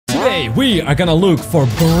Today we are gonna look for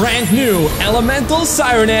brand new Elemental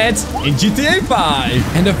Siren Heads in GTA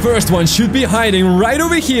 5. And the first one should be hiding right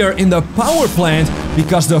over here in the power plant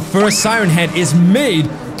because the first Siren Head is made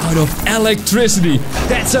out of electricity.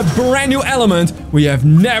 That's a brand new element we have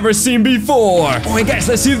never seen before. Alright guys,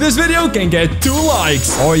 let's see if this video can get 2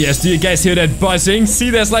 likes. Oh yes, do you guys hear that buzzing?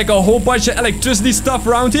 See, there's like a whole bunch of electricity stuff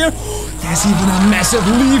around here. There's even a massive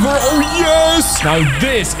lever. Oh yes! Now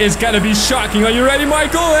this is gonna be shocking. Are you ready,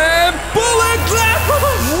 Michael? And bullet clap!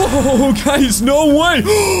 Whoa, guys, no way!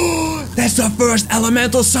 That's the first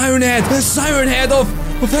Elemental Siren Head. The Siren Head of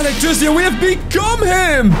electricity. We have become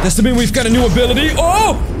him. Does that mean we've got a new ability?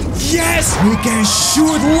 Oh! Yes! We can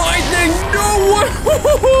shoot lightning! No way!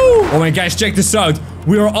 Oh my guys, check this out.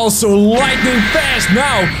 We are also lightning fast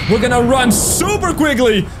now. We're gonna run super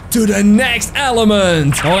quickly to the next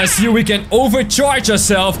element. Now let's see if we can overcharge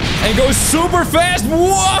ourselves and go super fast.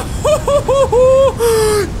 Whoa!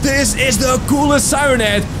 This is the coolest Siren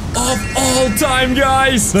Head of all time,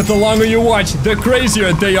 guys. But the longer you watch, the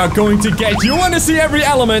crazier they are going to get. You want to see every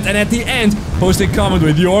element, and at the end, post a comment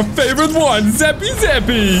with your favorite one. Zappy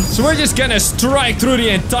zappy. So we're just gonna strike through the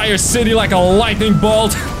entire city like a lightning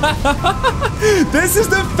bolt. This is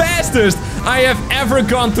the fastest I have ever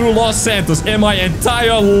gone through Los Santos in my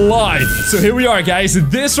entire life. So here we are, guys.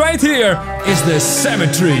 This right here is the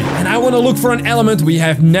cemetery. And I want to look for an element we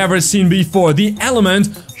have never seen before. The element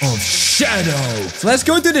of shadow. So let's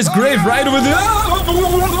go to this grave right over there.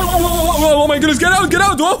 Oh my goodness, get out, get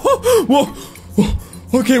out. Whoa, whoa.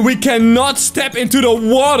 Okay, we cannot step into the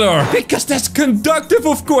water because that's conductive,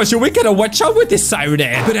 of course. So we gotta watch out with this Siren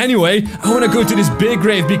Head. But anyway, I wanna go to this big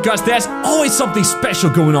grave because there's always something special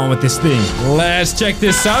going on with this thing. Let's check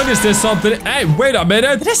this out. Is there something? Hey, wait a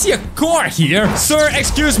minute. Did I see a car here? Sir,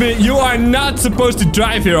 excuse me. You are not supposed to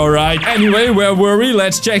drive here, alright? Anyway, where were we?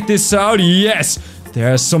 Let's check this out. Yes.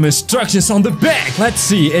 There are some instructions on the back. Let's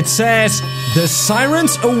see. It says, the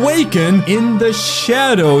sirens awaken in the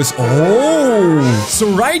shadows. Oh. So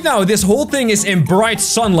right now, this whole thing is in bright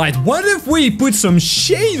sunlight. What if we put some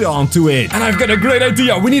shade onto it? And I've got a great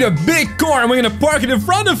idea. We need a big car and we're gonna park it in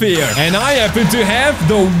front of here. And I happen to have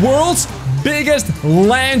the world's biggest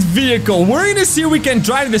land vehicle. We're gonna see if we can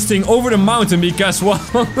drive this thing over the mountain because, well,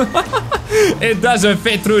 it doesn't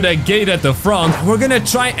fit through the gate at the front. We're gonna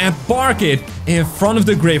try and park it in front of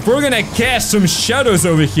the grave. We're gonna cast some shadows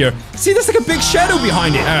over here. See, there's like a big shadow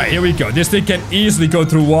behind it. All right, here we go. This thing can easily go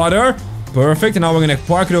through water. Perfect. And now we're gonna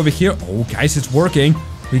park it over here. Oh, guys, it's working.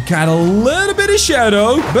 We got a little bit of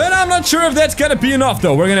shadow, but I'm not sure if that's gonna be enough,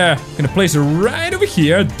 though. We're gonna place it right over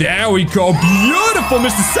here. There we go. Beautiful,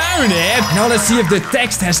 Mr. Siren Head. Now let's see if the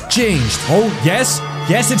text has changed. Oh, yes.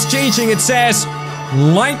 Yes, it's changing. It says,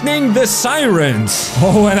 lightning the sirens.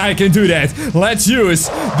 Oh, and I can do that. Let's use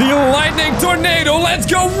the lightning tornado. Let's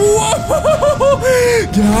go. Whoa!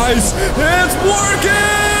 Guys, it's working!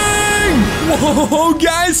 Whoa,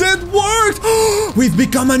 guys, it worked! We've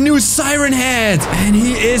become a new Siren Head. And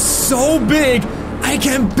he is so big, I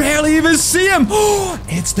can barely even see him.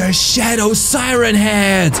 It's the Shadow Siren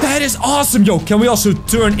Head. That is awesome. Yo, can we also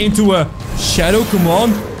turn into a shadow? Come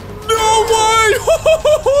on. No way!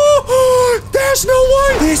 There's no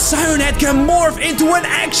way! This Siren Head can morph into an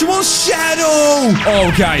actual shadow!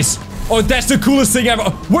 Oh, guys. Oh, that's the coolest thing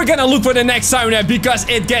ever. We're gonna look for the next Siren Head because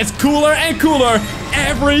it gets cooler and cooler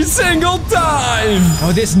every single time.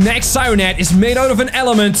 Oh, this next Siren Head is made out of an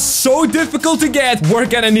element so difficult to get. We're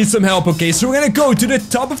gonna need some help, okay? So we're gonna go to the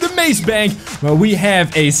top of the maze bank where we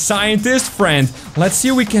have a scientist friend. Let's see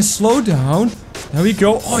if we can slow down. There we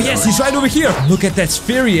go. Oh, yes, he's right over here. Look at that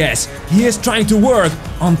sphere he has. He is trying to work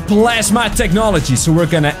on plasma technology. So we're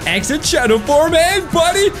gonna exit shadow form. Hey,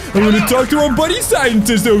 buddy. I'm gonna talk to our buddy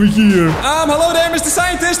scientist over here. Hello there, Mr.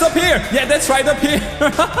 Scientist, up here. Yeah, that's right, up here.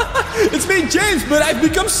 It's me, James, but I've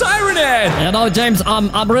become Siren Head. Hello, James.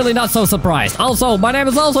 I'm really not so surprised. Also, my name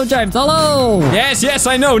is also James. Hello. Yes,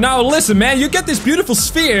 I know. Now, listen, man. You get this beautiful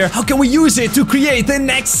sphere. How can we use it to create the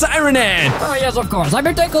next Siren Head? Oh, yes, of course. Let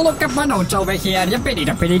me take a look at my notes over here. Yep, right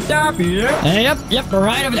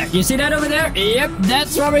over there. You see that over there? Yep,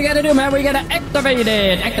 that's what we gotta do, man. We gotta activate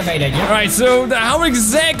it. Yep. All right, so how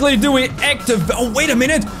exactly do we activate? Oh, wait a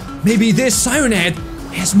minute. Maybe this Siren Head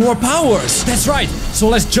has more powers. That's right. So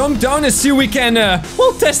let's jump down and see if we can,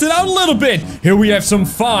 we'll test it out a little bit. Here we have some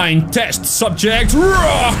fine test subjects.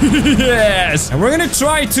 Yes. And we're gonna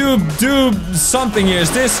try to do something here. Is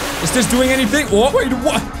this doing anything? Oh, wait,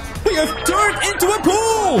 what? We have turned into a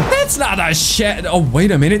pool! That's not a shadow. Oh,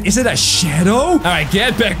 wait a minute. Is it a shadow? All right,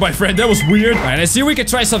 get back, my friend. That was weird. All right, let's see if we can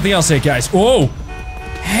try something else here, guys. Whoa.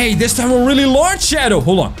 Hey, this time a really large shadow.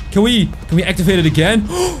 Hold on. Can we activate it again?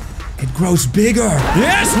 it grows bigger.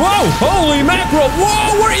 Yes, whoa, holy mackerel.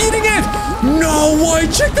 Whoa, we're eating it. No way,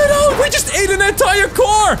 check that out. We just ate an entire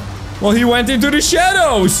car. Well, he went into the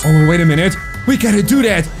shadows. Oh, wait a minute. We gotta do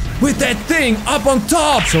that with that thing up on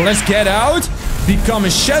top. So let's get out, become a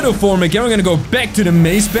shadow form again. We're gonna go back to the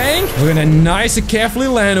maze bank. We're gonna nice and carefully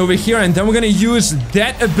land over here, and then we're gonna use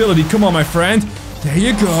that ability. Come on, my friend. There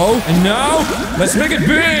you go. And now, let's make it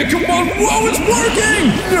big. Come on. Whoa, it's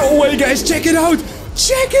working. No way, guys. Check it out.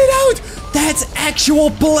 Check it out. That's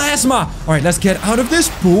actual plasma. All right, let's get out of this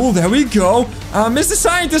pool. There we go. Mr.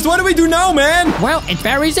 Scientist, what do we do now, man? Well, it's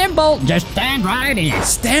very simple. Just stand right in it.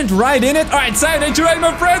 Stand right in it? All right, Scientist, you ready,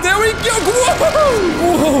 my friend? There we go. Whoa.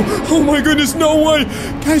 Whoa. Oh, my goodness, no way.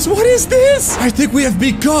 Guys, what is this? I think we have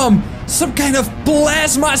become some kind of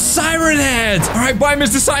plasma siren head. All right, bye,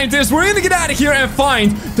 Mr. Scientist. We're gonna get out of here and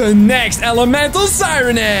find the next elemental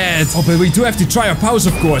siren head. Oh, but we do have to try our powers,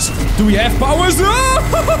 of course. Do we have powers?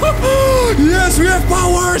 Oh! Yes, we have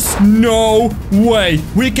powers. No way.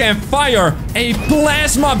 We can fire a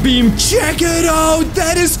plasma beam. Check it out.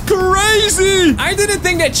 That is crazy. I didn't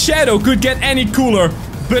think that Shadow could get any cooler,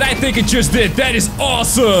 but I think it just did. That is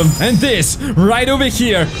awesome. And this, right over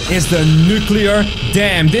here, is the nuclear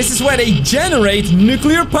dam. This is where they generate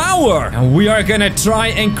nuclear power. And we are gonna try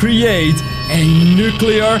and create a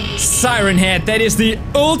nuclear siren head. That is the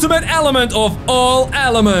ultimate element of all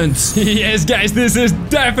elements. Yes, guys, this is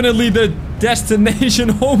definitely the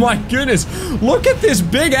destination. Oh my goodness. Look at this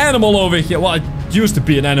big animal over here. Well, it used to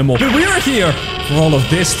be an animal. But we are here for all of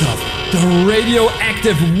this stuff. The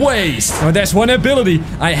radioactive waste. Oh, there's one ability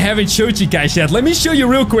I haven't showed you guys yet. Let me show you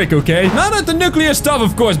real quick, okay? Not the nuclear stuff,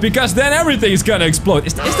 of course, because then everything is gonna explode.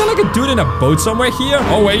 Is there like a dude in a boat somewhere here?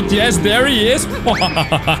 Oh, wait, yes, there he is.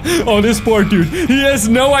 Oh, this poor dude. He has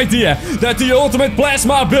no idea that the ultimate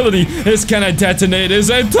plasma ability is gonna detonate his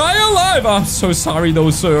entire life. I'm so sorry,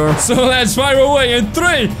 though, sir. So let's fire away in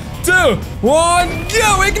 3, 2, 1,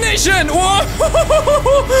 go! Ignition! Whoa!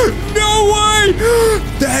 No way!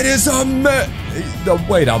 That is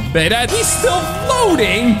wait a minute. He's still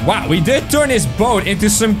floating. Wow, we did turn his boat into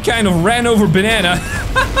some kind of ran over banana.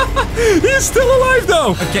 He's still alive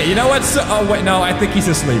though. Okay, you know what? Oh wait, no, I think he's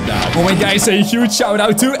asleep now. Oh wait, guys, a huge shout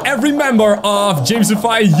out to every member of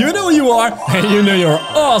Jamesify. You know who you are, and you know you're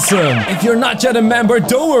awesome. If you're not yet a member,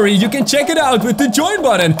 don't worry. You can check it out with the join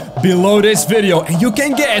button below this video, and you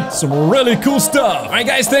can get some really cool stuff. All right,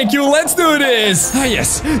 guys, thank you. Let's do this. Ah,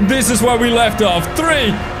 yes, this is where we left off.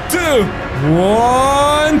 3, 2,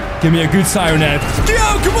 1. Give me a good siren head. Yo,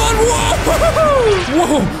 come on. Whoa.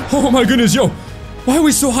 Whoa. Oh my goodness, yo. Why are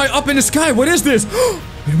we so high up in the sky? What is this?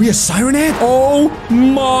 Are we a siren head? Oh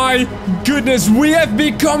my goodness. We have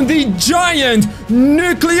become the giant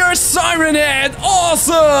nuclear siren head.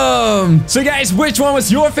 Awesome. So guys, which one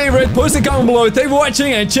was your favorite? Post a comment below. Thank you for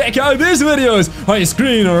watching and check out these videos on your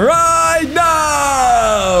screen right now.